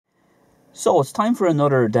So it's time for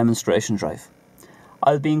another demonstration drive.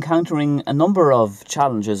 I'll be encountering a number of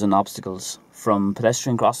challenges and obstacles, from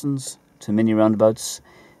pedestrian crossings to mini roundabouts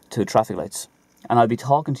to traffic lights, and I'll be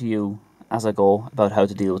talking to you as I go about how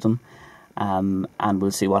to deal with them, and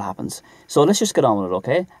we'll see what happens. So let's just get on with it,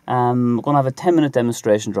 okay? We're going to have a 10-minute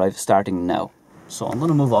demonstration drive starting now. So I'm going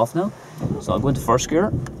to move off now. So I'll go into first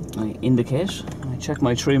gear, I indicate, I check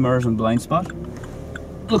my 3 mirrors and blind spot.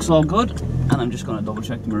 Looks all good, and I'm just going to double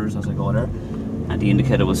check the mirrors as I go there, and the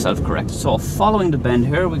indicator will self-correct. So following the bend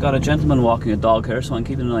here, we got a gentleman walking a dog here, so I'm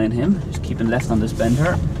keeping an eye on him. Just keeping left on this bend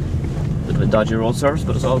here. Bit of a dodgy road surface,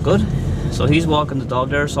 but it's all good. So he's walking the dog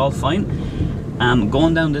there, it's all fine.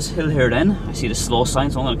 Going down this hill here then, I see the slow sign,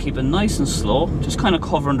 so I'm going to keep it nice and slow, just kind of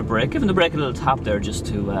covering the brake, giving the brake a little tap there just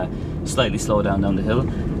to slightly slow down the hill.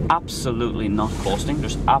 Absolutely not coasting,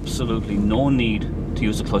 there's absolutely no need to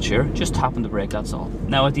use the clutch here, just tapping the brake, that's all.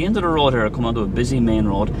 Now at the end of the road here, I come onto a busy main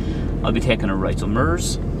road, I'll be taking a right, so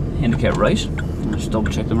mirrors indicate right. I'll just double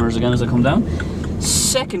check the mirrors again as I come down.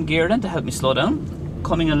 Second gear then to help me slow down,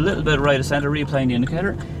 coming a little bit right of centre, reapplying the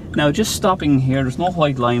indicator. Now just stopping here, there's no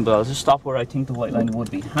white line, but I'll just stop where I think the white line would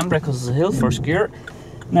be. Handbrake because it's a hill, first gear.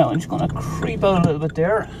 Now I'm just going to creep out a little bit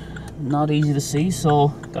there, not easy to see, so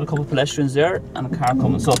got a couple of pedestrians there and a car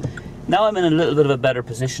coming. So now I'm in a little bit of a better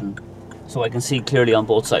position, so I can see clearly on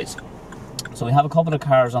both sides. So we have a couple of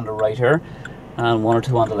cars on the right here, and 1 or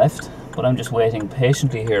 2 on the left, but I'm just waiting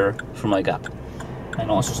patiently here for my gap. I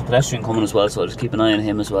know it's just a pedestrian coming as well, so I'll just keep an eye on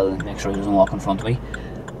him as well and make sure he doesn't walk in front of me,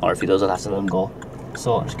 or if he does I'll have to let him go.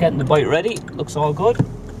 So just getting the bite ready, looks all good,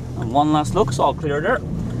 and one last look, it's all clear there.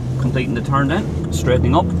 Completing the turn then,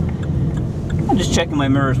 straightening up, and just checking my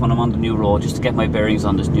mirrors when I'm on the new road, just to get my bearings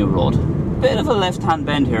on this new road. Bit of a left hand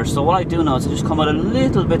bend here, so what I do now is I just come out a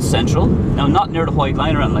little bit central, now not near the white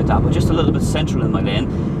line or anything like that, but just a little bit central in my lane,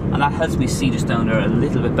 and that helps me see just down there a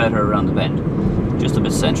little bit better around the bend, just a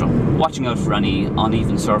bit central, watching out for any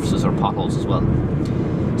uneven surfaces or potholes as well.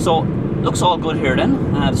 So looks all good here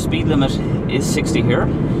then. The speed limit is 60 here.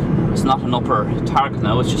 It's not an upper target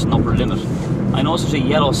now, it's just an upper limit. I notice there's a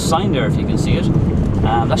yellow sign there if you can see it.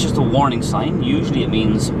 That's just a warning sign. Usually it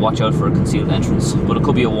means watch out for a concealed entrance, but it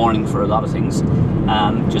could be a warning for a lot of things.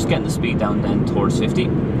 Just getting the speed down then towards 50,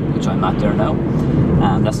 which I'm at there now.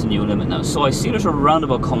 That's the new limit now. So I see there's a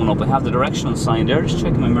roundabout coming up. I have the directional sign there, just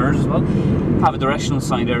checking my mirrors as well. Have a directional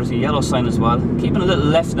sign there, there's a yellow sign as well. Keeping a little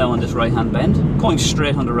left now on this right hand bend, going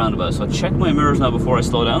straight on the roundabout. So I check my mirrors now before I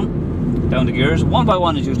slow down the gears. 1 by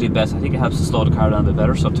 1 is usually best. I think it helps to slow the car down a bit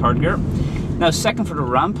better. So third gear. Now second for the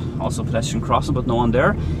ramp, also pedestrian crossing, but no one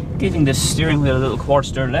there. Giving this steering wheel a little quarter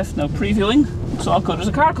stir left. Now previewing, it's all good. There's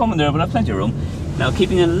a car coming there, but I have plenty of room. Now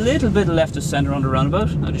keeping a little bit left of centre on the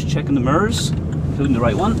roundabout. Now just checking the mirrors, including the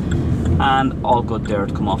right one, and all good there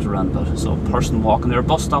to come off the roundabout. So person walking there,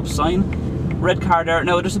 bus stop sign, red car there.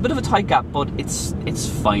 Now there's a bit of a tight gap, but it's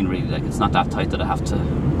fine really. Like it's not that tight that I have to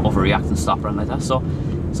overreact and stop around like that. So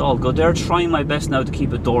it's all good there. Trying my best now to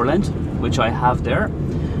keep it door length, which I have there.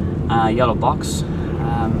 Yellow box,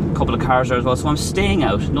 couple of cars there as well, so I'm staying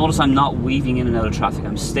out. Notice I'm not weaving in and out of traffic,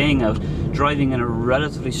 I'm staying out, driving in a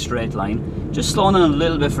relatively straight line, just slowing in a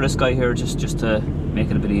little bit for this guy here, just to make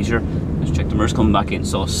it a bit easier. Let's check the mirrors coming back in.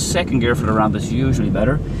 So second gear for the ramp is usually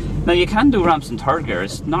better. Now you can do ramps in third gear,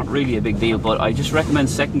 it's not really a big deal, but I just recommend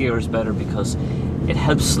second gear is better because it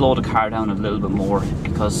helps slow the car down a little bit more,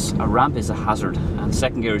 because a ramp is a hazard and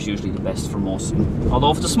second gear is usually the best for most.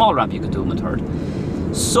 Although if it's a small ramp you could do them in third.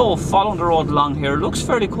 So following the road along here, looks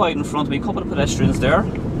fairly quiet in front of me. A couple of pedestrians there,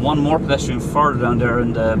 one more pedestrian further down there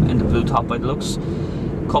in the blue top by the looks.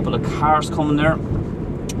 A couple of cars coming there,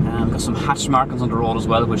 and got some hatch markings on the road as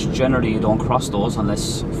well, which generally you don't cross those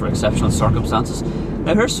unless for exceptional circumstances.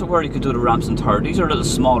 Now here's where you could do the ramps in third. These are little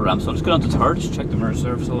small ramps, so I'll just go down to third, just check the mirror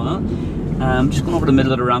surface so on. Just going over the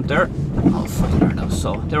middle of the ramp there. Oh, fine there now.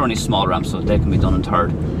 So they're only small ramps, so they can be done in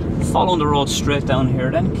third. Following the road straight down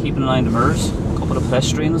here then, keeping an eye on the mirrors. Couple of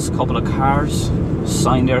pedestrians, couple of cars,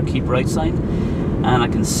 sign there, keep right sign, and I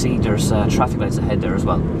can see there's traffic lights ahead there as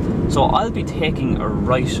well. So I'll be taking a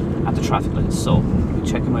right at the traffic lights, so I'll be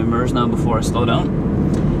checking my mirrors now before I slow down,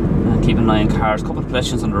 and keeping an eye on cars. Couple of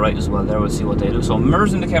pedestrians on the right as well there, we'll see what they do. So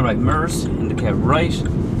mirrors indicate right, and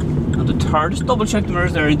the third, just double check the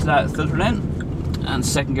mirrors there into that filter lane, and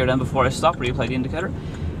second gear then before I stop, reapply the indicator,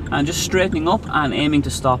 and just straightening up and aiming to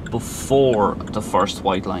stop before the first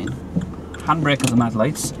white line. Handbrake as I'm at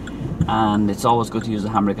lights, and it's always good to use the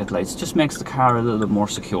handbrake at lights. It just makes the car a little bit more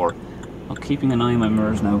secure. I'm keeping an eye on my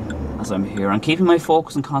mirrors now as I'm here, and keeping my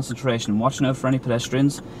focus and concentration, watching out for any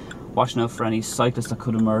pedestrians, watching out for any cyclists that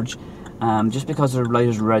could emerge. Just because the light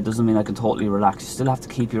is red doesn't mean I can totally relax. You still have to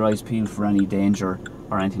keep your eyes peeled for any danger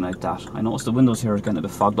or anything like that. I noticed the windows here are getting a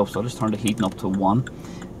bit fogged up, so I'll just turn the heating up to 1,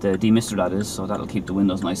 the demister that is, so that'll keep the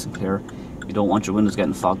windows nice and clear. You don't want your windows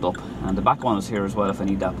getting fogged up. And the back one is here as well if I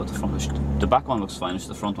need that, but the back one looks fine, it's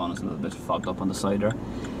the front one is a little bit fogged up on the side there.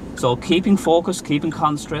 So keeping focused, keeping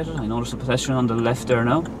concentrated. I noticed a pedestrian on the left there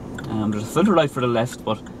now. There's a filter light for the left,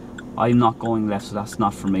 but I'm not going left, so that's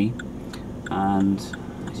not for me. And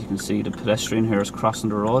as you can see, the pedestrian here is crossing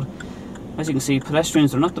the road. As you can see,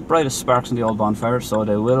 pedestrians are not the brightest sparks in the old bonfire, so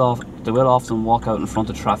they will often walk out in front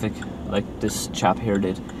of traffic like this chap here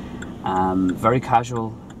did. Very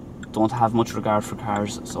casual, don't have much regard for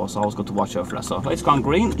cars, so it's always good to watch out for that. So if light's gone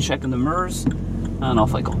green, checking the mirrors, and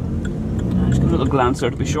off I go. Just give a little glance there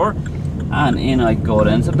to be sure, and in I go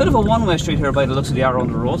then. It's a bit of a one-way street here by the looks of the arrow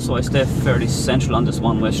on the road, so I stay fairly central on this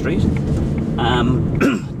one-way street.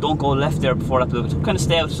 Don't go left there before that blue, kind of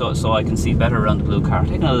stay out so I can see better around the blue car.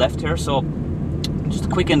 Taking a left here, so just a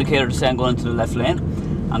quick indicator to say I'm going into the left lane,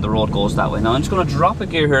 and the road goes that way. Now I'm just going to drop a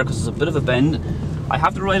gear here because it's a bit of a bend. I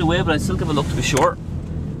have the right of way, but I'd still give a look to be sure.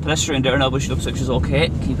 Pedestrian there now, but she looks like she's okay,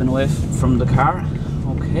 keeping away from the car.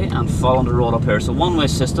 Okay, and following the road up here. So one-way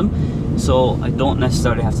system, so I don't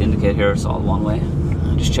necessarily have to indicate here, it's all one way.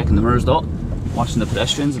 I'm just checking the mirrors though, watching the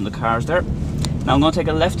pedestrians and the cars there. Now I'm going to take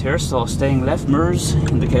a left here, so staying left, mirrors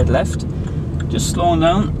indicate left. Just slowing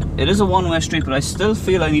down. It is a one-way street, but I still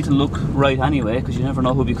feel I need to look right anyway, because you never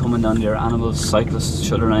know who'll be coming down there, animals, cyclists,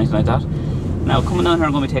 children, anything like that. Now coming down here,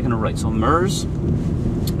 I'm going to be taking a right, so mirrors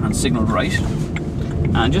and signal right.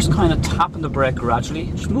 And just kind of tapping the brake gradually,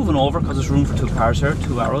 just moving over because there's room for 2 cars here,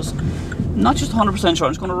 2 arrows. Not just 100% sure,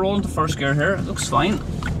 I'm just going to roll into first gear here, it looks fine.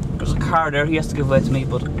 There's a car there, he has to give way to me,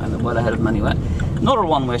 but I'm well ahead of him anyway. Another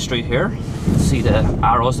one-way street here, see the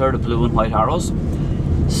arrows there, the blue and white arrows.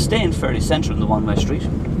 Staying fairly central in the one-way street.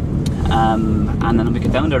 And then when we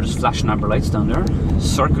get down there, there's flashing amber lights down there.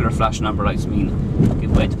 Circular flashing amber lights mean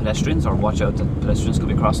give way to pedestrians or watch out that pedestrians could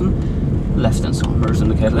be crossing. Left and so mirrors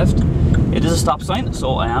indicate left. It is a stop sign,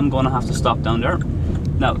 so I am going to have to stop down there.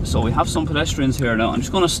 Now, so we have some pedestrians here now. I'm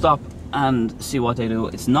just going to stop and see what they do.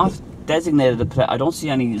 It's not designated, I don't see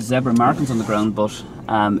any zebra markings on the ground, but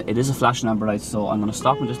it is a flashing amber light, so I'm going to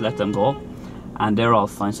stop and just let them go. And they're all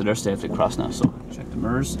fine, so they're safely crossed now. So check the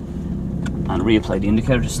mirrors and reapply the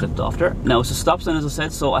indicator, just slipped off there. Now it's a stop sign as I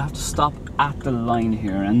said, so I have to stop at the line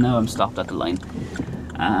here, and now I'm stopped at the line.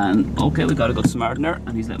 And okay, we got a good Samaritan there,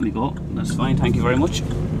 and he's letting me go. That's fine, thank you very much.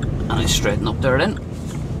 And I straighten up there then.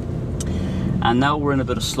 And now we're in a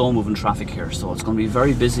bit of slow moving traffic here, so it's going to be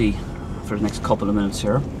very busy for the next couple of minutes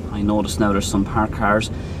here. I notice now there's some parked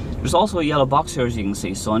cars. There's also a yellow box here, as you can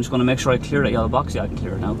see, so I'm just going to make sure I clear that yellow box. Yeah, I can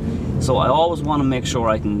clear it now. So I always want to make sure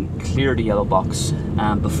I can clear the yellow box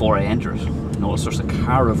before I enter it. I notice there's a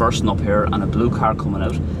car reversing up here and a blue car coming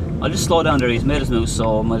out. I'll just slow down there, he's made his move,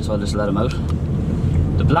 so I might as well just let him out.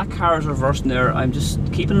 The black car is reversing there. I'm just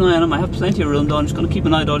keeping an eye on him. I have plenty of room though. I'm just going to keep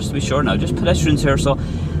an eye though, just to be sure now. Just pedestrians here, so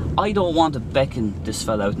I don't want to beckon this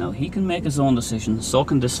fella out now. He can make his own decision, so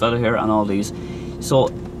can this fella here and all these. So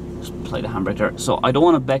just play the handbrake there. So I don't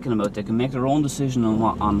want to beckon them out. They can make their own decision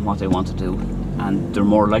on what they want to do, and they're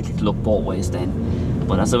more likely to look both ways then.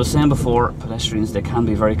 But as I was saying before, pedestrians, they can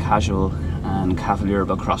be very casual and cavalier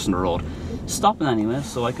about crossing the road. Stopping anyway,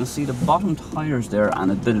 so I can see the bottom tyres there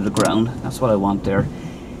and a bit of the ground. That's what I want there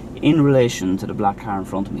in relation to the black car in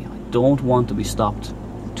front of me. I don't want to be stopped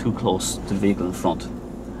too close to the vehicle in front.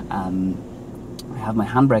 I have my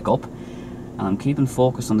handbrake up and I'm keeping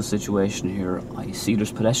focus on the situation here. I see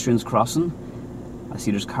there's pedestrians crossing. I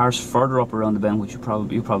see there's cars further up around the bend, which you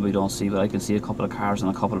probably don't see, but I can see a couple of cars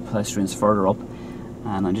and a couple of pedestrians further up.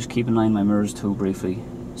 And I'm just keeping an eye on my mirrors too briefly.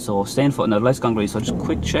 So staying put. Now the light's gone green, so just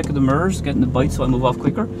quick check of the mirrors, getting the bite so I move off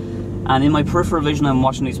quicker. And in my peripheral vision, I'm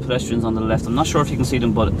watching these pedestrians on the left. I'm not sure if you can see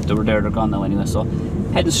them, but they were there, they're gone now anyway. So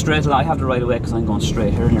heading straight, I have the right of way because I'm going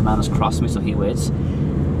straight here, and your man has crossed me, so he waits.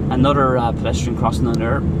 Another pedestrian crossing on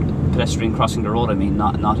there. Pedestrian crossing the road, I mean,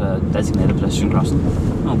 not a designated pedestrian crossing.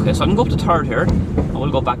 Okay, so I can go up to third here. I will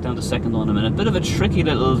go back down to second though in a minute. Bit of a tricky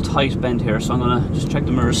little tight bend here, so I'm going to just check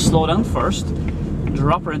the mirrors, slow down first,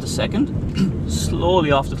 drop her into second,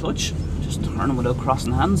 slowly off the clutch, just turning without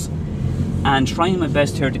crossing hands, and trying my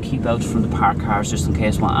best here to keep out from the parked cars just in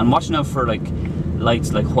case. I'm watching out for like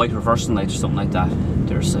lights, like white reversing lights or something like that.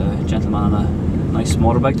 There's a gentleman on a nice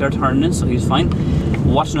motorbike there turning in, so he's fine.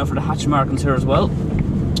 Watching out for the hatch markings here as well,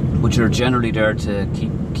 which are generally there to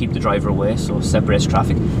keep the driver away, so separates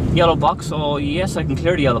traffic. Yellow box, so yes, I can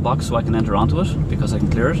clear the yellow box so I can enter onto it because I can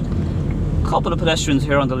clear it. Couple of pedestrians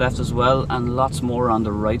here on the left as well, and lots more on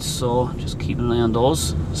the right, so just keeping an eye on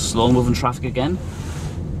those. Slow moving traffic again.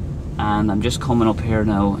 And I'm just coming up here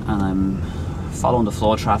now and I'm following the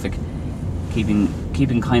flow of traffic, keeping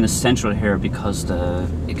keeping kind of central here because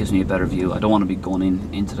it gives me a better view. I don't want to be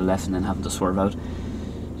going into the left and then having to swerve out.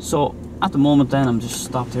 So at the moment then I'm just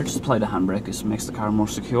stopped here, just apply the handbrake. This makes the car more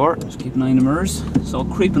secure. Just keep an eye on the mirrors. So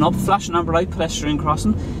creeping up, flashing amber light, pedestrian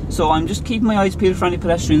crossing. So I'm just keeping my eyes peeled for any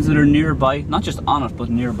pedestrians that are nearby, not just on it but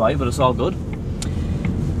nearby, but it's all good.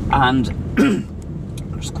 And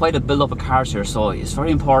there's quite a build-up of cars here, so it's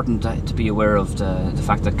very important to be aware of the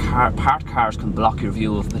fact that parked cars can block your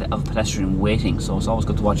view of pedestrian waiting, so it's always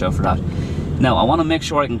good to watch out for that. Now I want to make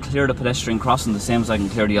sure I can clear the pedestrian crossing the same as I can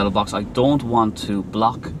clear the yellow box. I don't want to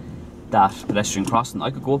block that pedestrian crossing.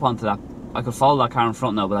 I could go up onto that, I could follow that car in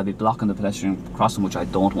front now, but I'd be blocking the pedestrian crossing, which I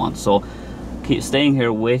don't want. So keep staying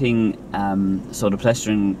here waiting so the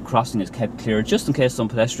pedestrian crossing is kept clear, just in case some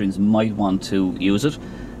pedestrians might want to use it,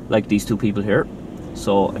 like these two people here.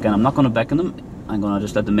 So again, I'm not going to beckon them. I'm going to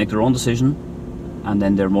just let them make their own decision, and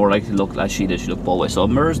then they're more likely to look as she did. She looked both ways. So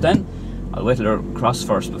mirrors then, I'll wait till they're cross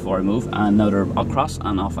first before I move, and now they're across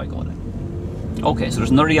and off I go then. Okay, so there's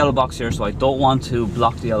another yellow box here, so I don't want to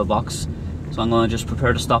block the yellow box, so I'm going to just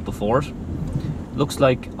prepare to stop before it. Looks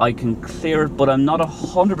like I can clear it, but I'm not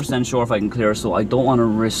 100% sure if I can clear it, so I don't want to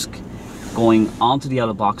risk going onto the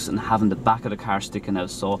yellow box and having the back of the car sticking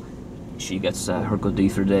out. So she gets her good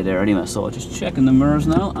deed for the day there anyway. So just checking the mirrors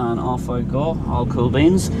now, and off I go, all cool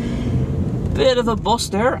beans. Bit of a bus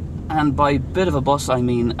there, and by bit of a bus I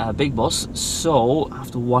mean a big bus, so I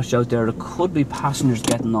have to watch out there. There could be passengers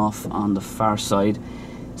getting off on the far side,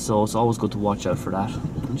 so it's always good to watch out for that.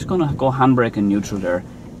 I'm just going to go handbrake in neutral there,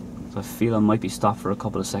 so I feel I might be stopped for a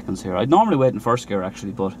couple of seconds here. I'd normally wait in first gear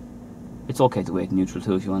actually, but it's okay to wait in neutral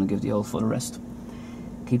too if you want to give the old foot a rest.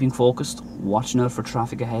 Keeping focused, watching out for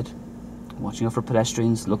traffic ahead, watching out for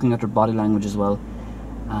pedestrians, looking at their body language as well.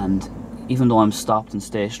 And even though I'm stopped and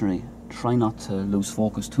stationary, try not to lose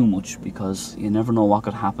focus too much, because you never know what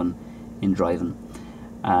could happen in driving.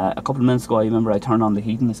 A couple of minutes ago I remember I turned on the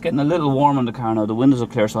heating. It's getting a little warm on the car now. The windows are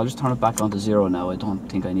clear, so I'll just turn it back on to 0 now. I don't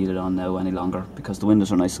think I need it on now any longer because the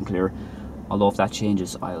windows are nice and clear. Although if that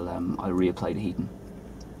changes, I'll reapply the heating.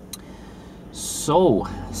 So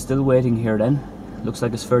still waiting here then. Looks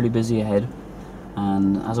like it's fairly busy ahead.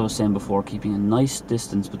 And as I was saying before, keeping a nice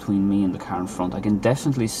distance between me and the car in front. I can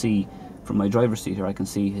definitely see from my driver's seat here, I can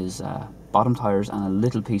see his bottom tyres and a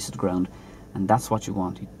little piece of the ground, and that's what you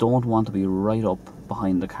want. You don't want to be right up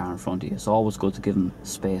behind the car in front of you. It's always good to give him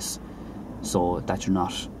space so that you're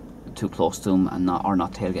not too close to him and not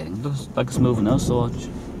tailgating. Looks like it's moving now, so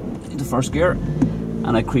into first gear,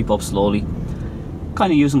 and I creep up slowly,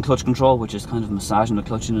 kind of using clutch control, which is kind of massaging the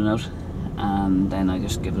clutch in and out. And then I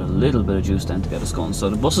just give it a little bit of juice then to get us going. So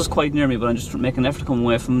the bus is quite near me, but I'm just making an effort to come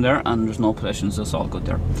away from there, and there's no pedestrians, so it's all good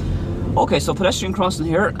there. Okay, so pedestrian crossing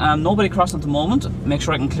here, nobody crossing at the moment. Make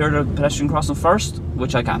sure I can clear the pedestrian crossing first,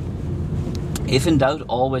 which I can. If in doubt,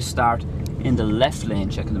 always start in the left lane,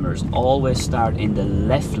 checking the mirrors. Always start in the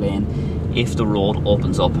left lane if the road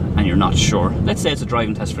opens up and you're not sure. Let's say it's a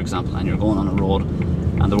driving test, for example, and you're going on a road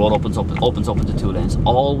and the road opens up into 2 lanes.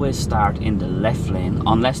 Always start in the left lane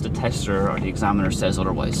unless the tester or the examiner says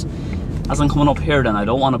otherwise. As I'm coming up here then, I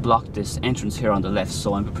don't want to block this entrance here on the left,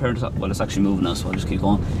 so I'm prepared to, well, it's actually moving now, so I'll just keep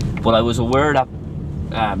going. But I was aware that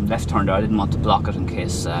left turn there, I didn't want to block it in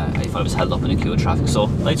case if I was held up in a queue of traffic. So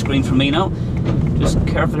light's green for me now. Just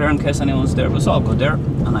careful here in case anyone's there, but it's all good there.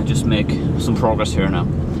 And I just make some progress here now.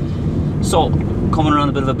 So coming around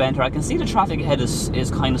a bit of a bend here, I can see the traffic ahead is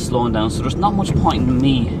kind of slowing down, so there's not much point in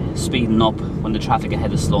me speeding up when the traffic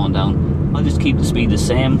ahead is slowing down. I'll just keep the speed the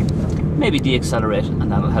same, maybe de-accelerate,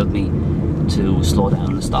 and that'll help me to slow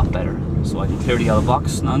down and stop better, so I can clear the yellow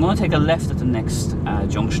box. Now I'm going to take a left at the next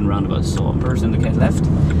junction roundabout, so mirrors indicate left,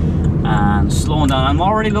 and slowing down. I'm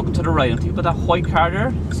already looking to the right. I'm thinking about that white car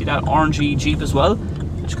there, see that orangey Jeep as well.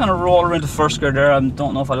 Just kind of roll her into first gear there. I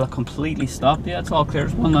don't know if I'll completely stop. Yeah, it's all clear.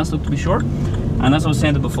 There's one last look to be sure. And as I was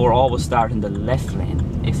saying before, always start in the left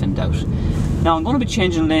lane if in doubt. Now I'm going to be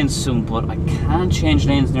changing lanes soon, but I can't change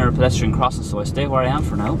lanes near a pedestrian crossing, so I stay where I am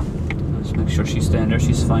for now. I'll just make sure she's staying there.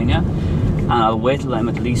 She's fine, yeah. And I'll wait till I'm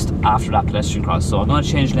at least after that pedestrian cross. So I'm going to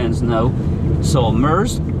change lanes now. So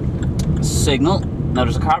mirrors, signal. Now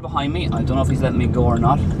there's a car behind me. I don't know if he's letting me go or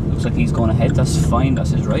not. Looks like he's going ahead. That's fine.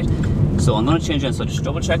 That's his right. So I'm going to change lanes. So just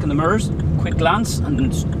double checking the mirrors, quick glance, and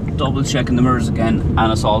then just double checking the mirrors again,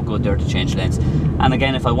 and it's all good there to change lanes. And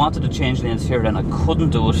again, if I wanted to change lanes here, then I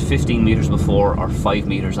couldn't do it 15 meters before or 5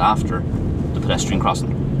 meters after the pedestrian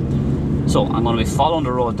crossing. So I'm going to be following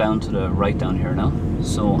the road down to the right down here now.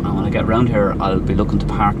 So when I get round here, I'll be looking to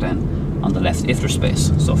park then on the left if there's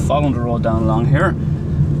space. So following the road down along here,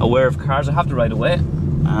 aware of cars I have to right away,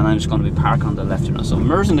 and I'm just going to be parking on the left here now. So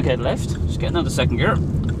mirrors indicate left, just getting out of second gear,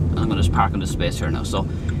 and I'm going to just park in this space here now. So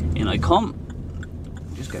in I come,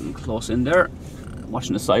 just getting close in there,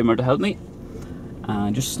 watching the side mirror to help me,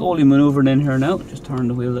 and just slowly manoeuvring in here now. Just turn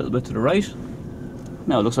the wheel a little bit to the right.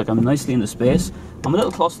 Now it looks like I'm nicely in the space. I'm a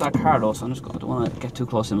little close to that car though, so I don't want to get too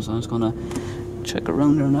close to him, so I'm just going to check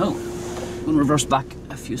around there now. I'm going to reverse back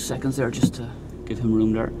a few seconds there just to give him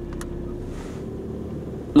room there.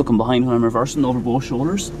 Looking behind when I'm reversing over both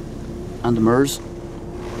shoulders and the mirrors.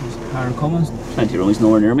 There's a car coming, plenty of room, he's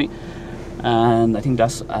nowhere near me. And I think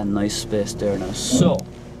that's a nice space there now. So,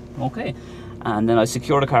 okay. And then I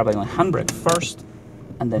secure the car by going handbrake first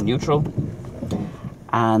and then neutral.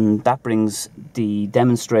 And that brings the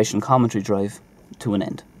demonstration commentary drive to an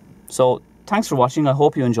end. So, thanks for watching. I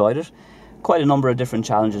hope you enjoyed it. Quite a number of different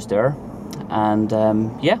challenges there. And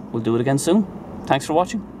yeah, we'll do it again soon. Thanks for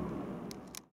watching.